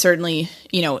we can certainly,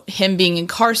 him being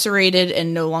incarcerated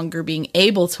and no longer being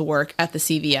able to work at the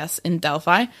CVS in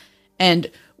Delphi.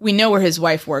 And we know where his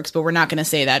wife works, but we're not going to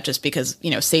say that just because,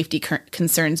 safety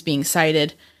concerns being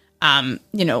cited.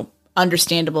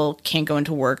 Understandable, can't go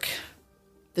into work.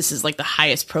 This is like the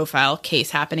highest profile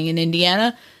case happening in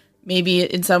Indiana, maybe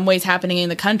in some ways happening in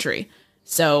the country.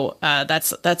 So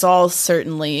that's all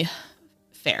certainly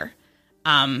fair.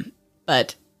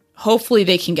 But hopefully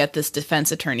they can get this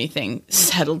defense attorney thing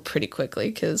settled pretty quickly,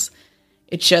 because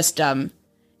it's just, from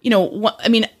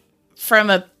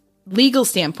a legal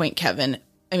standpoint, Kevin,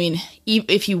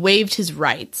 if he waived his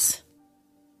rights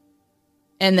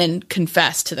and then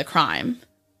confessed to the crime,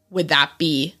 would that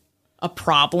be a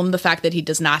problem, the fact that he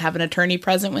does not have an attorney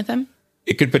present with him?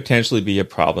 It could potentially be a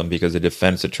problem because a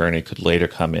defense attorney could later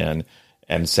come in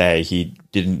and say he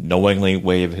didn't knowingly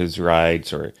waive his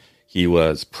rights or he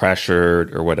was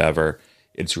pressured or whatever.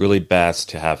 It's really best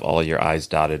to have all your I's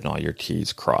dotted and all your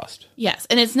T's crossed. Yes,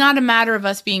 and it's not a matter of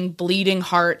us being bleeding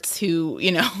hearts who,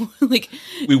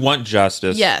 We want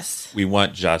justice. Yes. We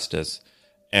want justice.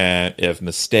 And if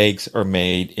mistakes are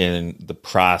made in the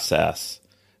process,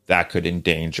 that could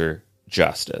endanger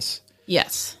justice.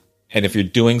 Yes. And if you're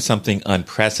doing something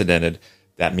unprecedented,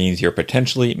 that means you're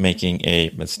potentially making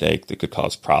a mistake that could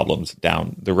cause problems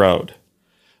down the road.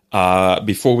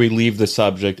 Before we leave the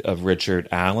subject of Richard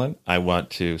Allen, I want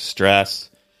to stress,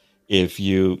 if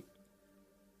you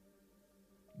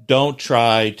don't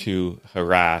try to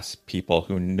harass people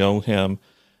who know him,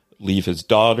 leave his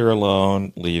daughter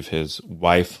alone, leave his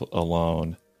wife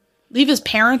alone. Leave his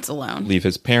parents alone. Leave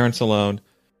his parents alone.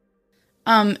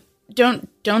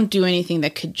 Don't do anything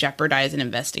that could jeopardize an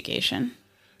investigation.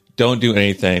 Don't do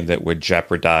anything that would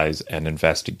jeopardize an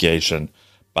investigation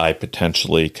by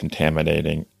potentially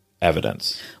contaminating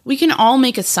evidence. We can all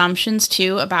make assumptions,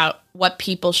 too, about what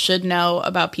people should know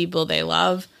about people they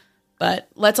love. But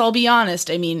let's all be honest.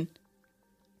 I mean,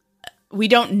 we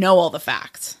don't know all the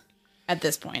facts at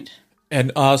this point.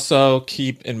 And also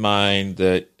keep in mind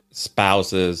that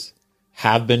spouses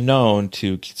have been known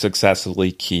to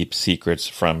successfully keep secrets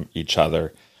from each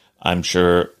other. I'm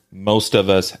sure most of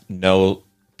us know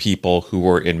people who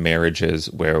were in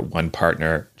marriages where one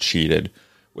partner cheated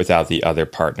without the other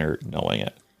partner knowing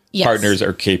it. Yes. Partners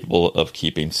are capable of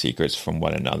keeping secrets from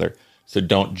one another. So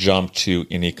don't jump to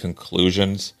any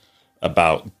conclusions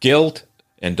about guilt,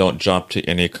 and don't jump to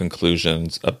any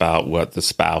conclusions about what the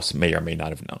spouse may or may not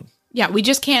have known. Yeah, we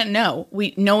just can't know.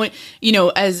 We know it, you know,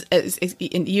 as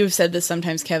you've said this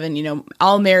sometimes, Kevin, you know,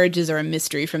 all marriages are a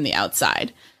mystery from the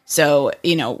outside. So,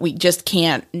 you know, we just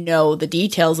can't know the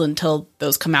details until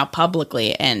those come out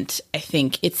publicly. And I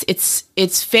think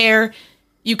it's fair.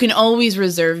 You can always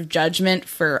reserve judgment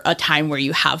for a time where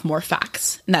you have more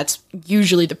facts. And that's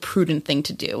usually the prudent thing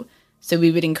to do. So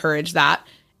we would encourage that.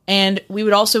 And we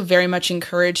would also very much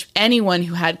encourage anyone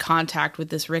who had contact with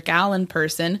this Rick Allen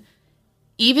person,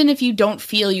 even if you don't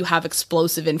feel you have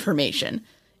explosive information.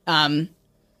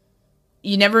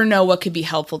 You never know what could be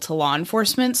helpful to law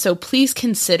enforcement. So please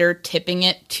consider tipping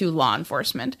it to law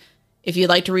enforcement. If you'd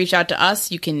like to reach out to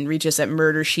us, you can reach us at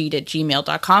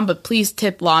murdersheet@gmail.com, but please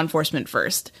tip law enforcement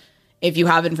first if you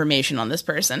have information on this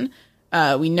person.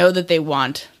 We know that they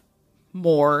want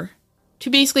more to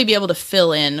basically be able to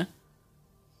fill in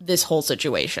this whole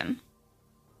situation.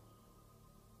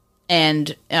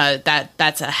 And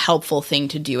that's a helpful thing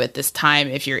to do at this time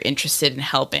if you're interested in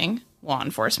helping law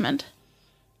enforcement.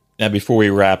 Now, before we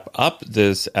wrap up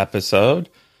this episode,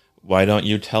 why don't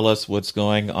you tell us what's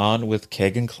going on with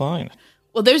Kegan Kline?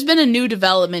 Well, there's been a new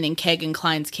development in Kegan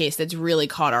Kline's case that's really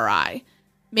caught our eye.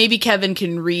 Maybe Kevin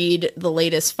can read the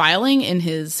latest filing in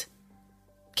his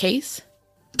case.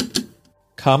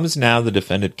 Comes now the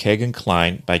defendant Kegan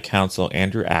Kline by counsel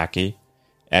Andrew Ackey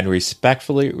and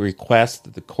respectfully requests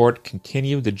that the court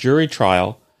continue the jury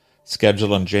trial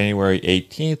scheduled on January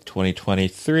 18th,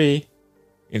 2023.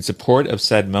 In support of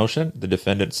said motion, the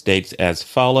defendant states as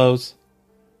follows: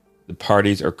 the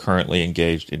parties are currently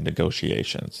engaged in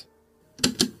negotiations.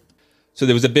 So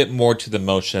there was a bit more to the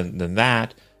motion than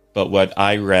that, but what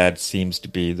I read seems to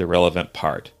be the relevant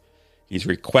part. He's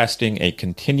requesting a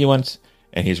continuance,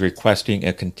 and he's requesting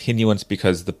a continuance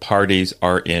because the parties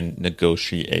are in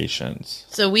negotiations.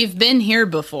 So we've been here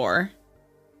before,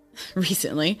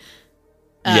 recently.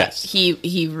 Yes. He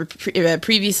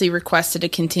previously requested a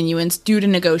continuance due to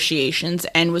negotiations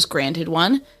and was granted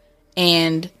one.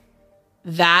 And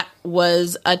that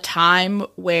was a time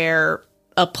where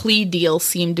a plea deal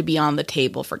seemed to be on the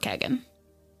table for Kegan.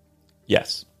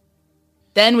 Yes.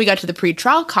 Then we got to the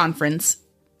pretrial conference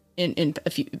in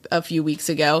a few weeks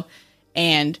ago,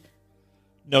 and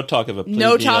no talk of a plea deal. deal.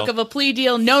 No talk of a plea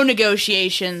deal, no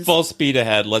negotiations. Full speed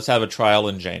ahead. Let's have a trial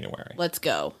in January. Let's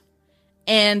go.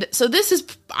 And so this is,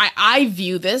 I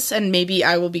view this, and maybe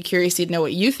I will be curious to know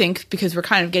what you think, because we're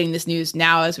kind of getting this news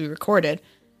now as we recorded,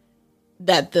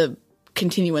 that the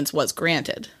continuance was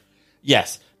granted.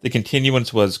 Yes, the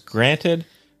continuance was granted.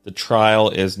 The trial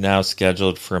is now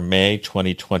scheduled for May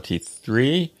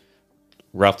 2023,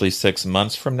 roughly 6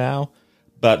 months from now.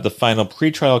 But the final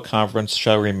pretrial conference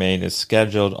shall remain as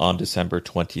scheduled on December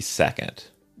 22nd.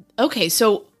 Okay,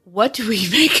 so what do we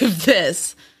make of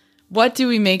this? What do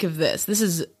we make of this? This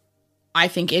is, I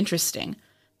think, interesting.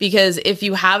 Because if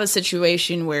you have a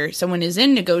situation where someone is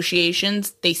in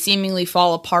negotiations, they seemingly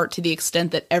fall apart to the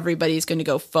extent that everybody's going to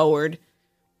go forward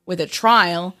with a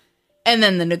trial, and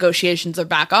then the negotiations are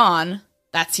back on,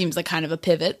 that seems like kind of a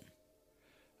pivot.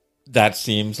 That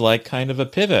seems like kind of a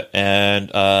pivot.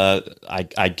 And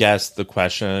I guess the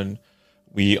question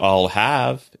we all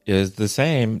have is the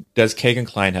same. Does Kegan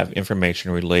Kline have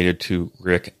information related to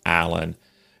Rick Allen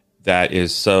that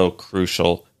is so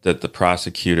crucial that the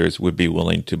prosecutors would be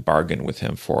willing to bargain with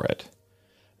him for it?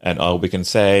 And all we can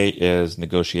say is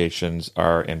negotiations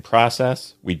are in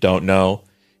process. We don't know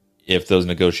if those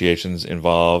negotiations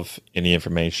involve any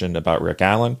information about Rick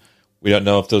Allen. We don't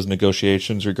know if those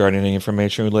negotiations regarding any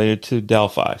information related to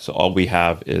Delphi. So all we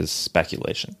have is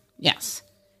speculation. Yes.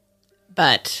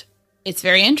 But it's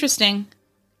very interesting.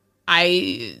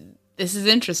 This is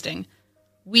interesting.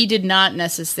 We did not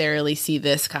necessarily see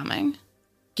this coming,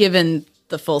 given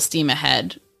the full steam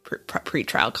ahead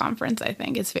pre-trial conference, I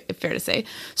think it's fair to say.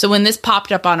 So when this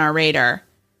popped up on our radar,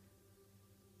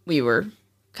 we were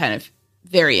kind of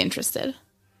very interested.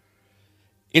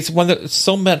 It's one that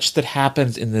so much that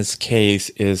happens in this case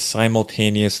is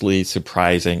simultaneously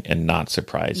surprising and not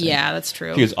surprising. Yeah, that's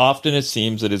true. Because often it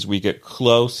seems that as we get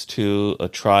close to a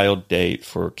trial date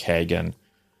for Kagan,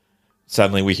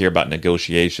 suddenly we hear about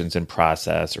negotiations in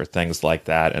process or things like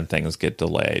that, and things get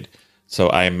delayed. So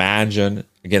I imagine,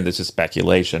 again, this is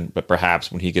speculation, but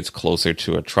perhaps when he gets closer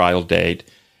to a trial date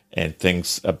and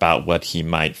thinks about what he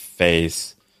might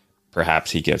face,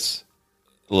 perhaps he gets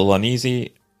a little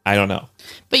uneasy. I don't know.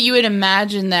 But you would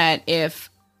imagine that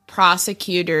if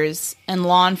prosecutors and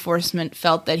law enforcement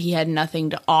felt that he had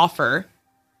nothing to offer,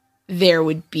 there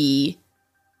would be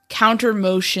counter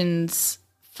motions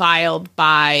filed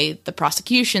by the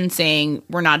prosecution saying,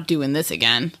 we're not doing this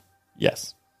again.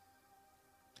 Yes.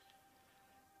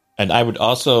 And I would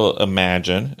also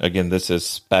imagine, again, this is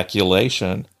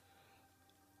speculation,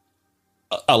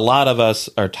 a lot of us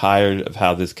are tired of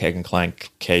how this Kagan Klein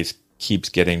case keeps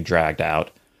getting dragged out.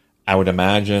 I would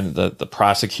imagine that the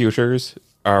prosecutors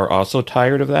are also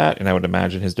tired of that, and I would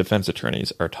imagine his defense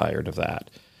attorneys are tired of that.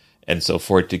 And so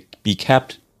for it to be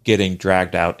kept getting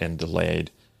dragged out and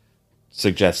delayed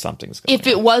suggests something's going on. If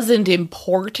it wasn't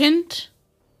important,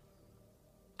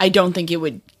 I don't think it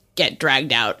would get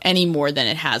dragged out any more than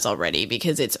it has already,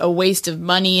 because it's a waste of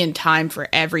money and time for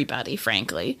everybody,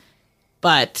 frankly.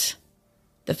 But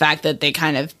the fact that they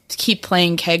kind of keep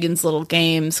playing Kagan's little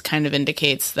games kind of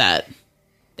indicates that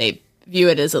they view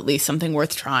it as at least something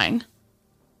worth trying.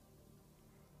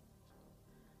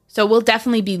 So we'll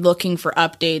definitely be looking for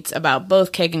updates about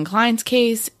both Kagan Klein's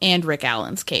case and Rick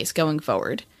Allen's case going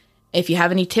forward. If you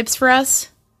have any tips for us,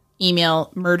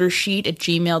 email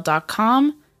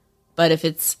murdersheet@gmail.com. But if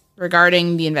it's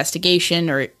regarding the investigation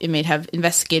or it may have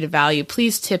investigative value,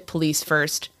 please tip police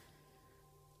first.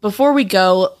 Before we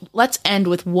go, let's end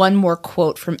with one more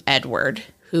quote from Edward,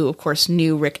 who, of course,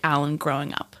 knew Rick Allen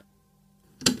growing up.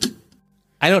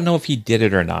 I don't know if he did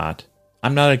it or not.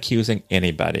 I'm not accusing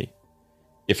anybody.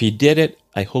 If he did it,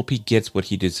 I hope he gets what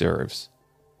he deserves.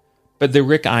 But the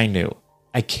Rick I knew,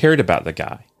 I cared about the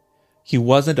guy. He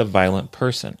wasn't a violent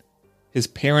person. His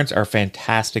parents are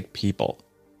fantastic people.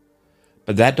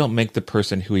 But that don't make the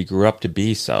person who he grew up to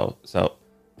be so. So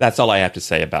that's all I have to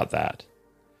say about that.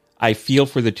 I feel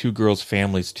for the two girls'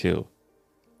 families too.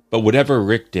 But whatever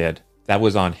Rick did, that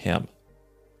was on him.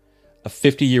 A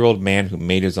 50-year-old man who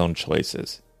made his own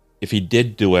choices. If he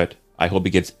did do it, I hope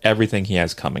he gets everything he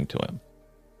has coming to him.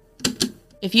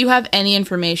 If you have any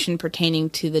information pertaining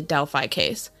to the Delphi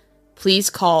case, please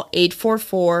call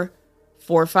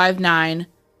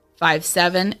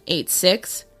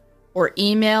 844-459-5786 or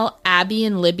email Abby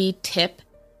and Libby tip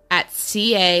at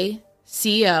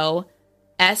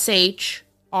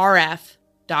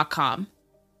cacoshrf.com.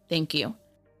 Thank you.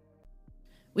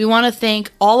 We want to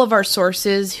thank all of our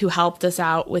sources who helped us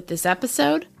out with this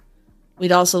episode.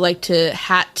 We'd also like to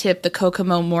hat tip the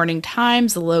Kokomo Morning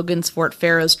Times, the Logan's Fort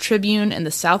Pharaohs Tribune, and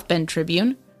the South Bend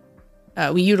Tribune.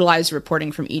 We utilize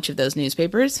reporting from each of those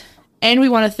newspapers. And we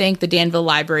want to thank the Danville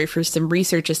Library for some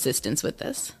research assistance with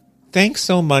this. Thanks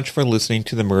so much for listening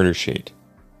to the Murder Sheet.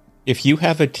 If you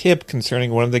have a tip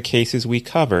concerning one of the cases we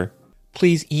cover,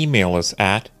 please email us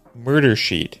at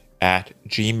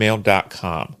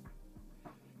murdersheet@gmail.com.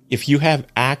 If you have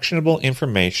actionable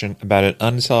information about an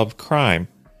unsolved crime,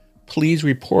 please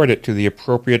report it to the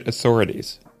appropriate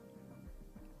authorities.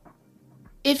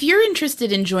 If you're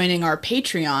interested in joining our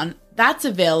Patreon, that's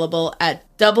available at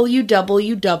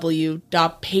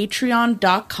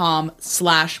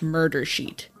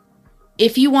www.patreon.com/murdersheet.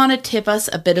 If you want to tip us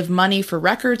a bit of money for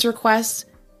records requests,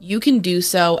 you can do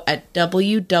so at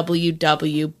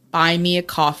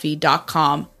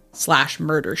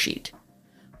www.buymeacoffee.com/murdersheet.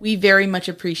 We very much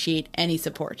appreciate any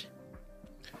support.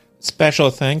 Special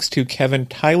thanks to Kevin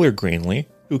Tyler Greenlee,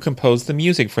 who composed the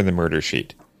music for the Murder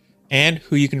Sheet, and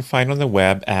who you can find on the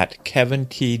web at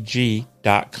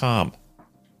kevintg.com.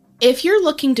 If you're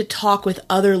looking to talk with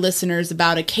other listeners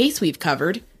about a case we've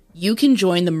covered, you can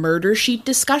join the Murder Sheet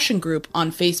discussion group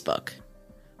on Facebook.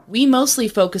 We mostly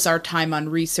focus our time on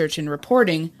research and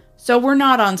reporting, so we're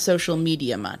not on social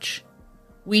media much.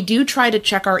 We do try to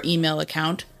check our email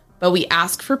account, but we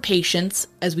ask for patience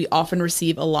as we often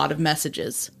receive a lot of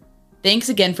messages. Thanks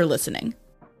again for listening.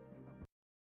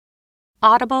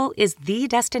 Audible is the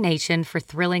destination for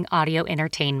thrilling audio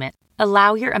entertainment.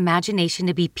 Allow your imagination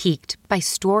to be piqued by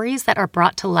stories that are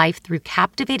brought to life through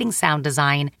captivating sound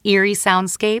design, eerie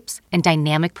soundscapes, and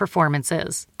dynamic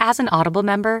performances. As an Audible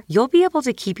member, you'll be able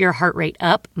to keep your heart rate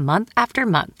up month after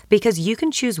month because you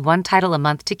can choose one title a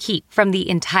month to keep from the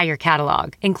entire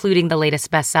catalog, including the latest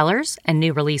bestsellers and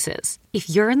new releases. If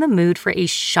you're in the mood for a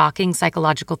shocking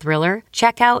psychological thriller,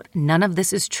 check out None of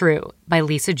This Is True by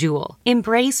Lisa Jewell.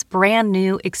 Embrace brand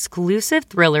new exclusive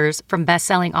thrillers from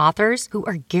best-selling authors who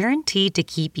are guaranteed to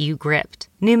keep you gripped.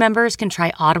 New members can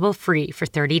try Audible free for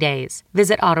 30 days.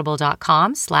 Visit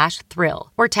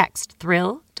audible.com/thrill or text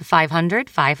thrill to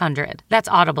 500-500. That's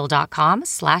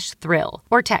audible.com/thrill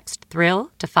or text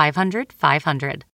thrill to 500-500.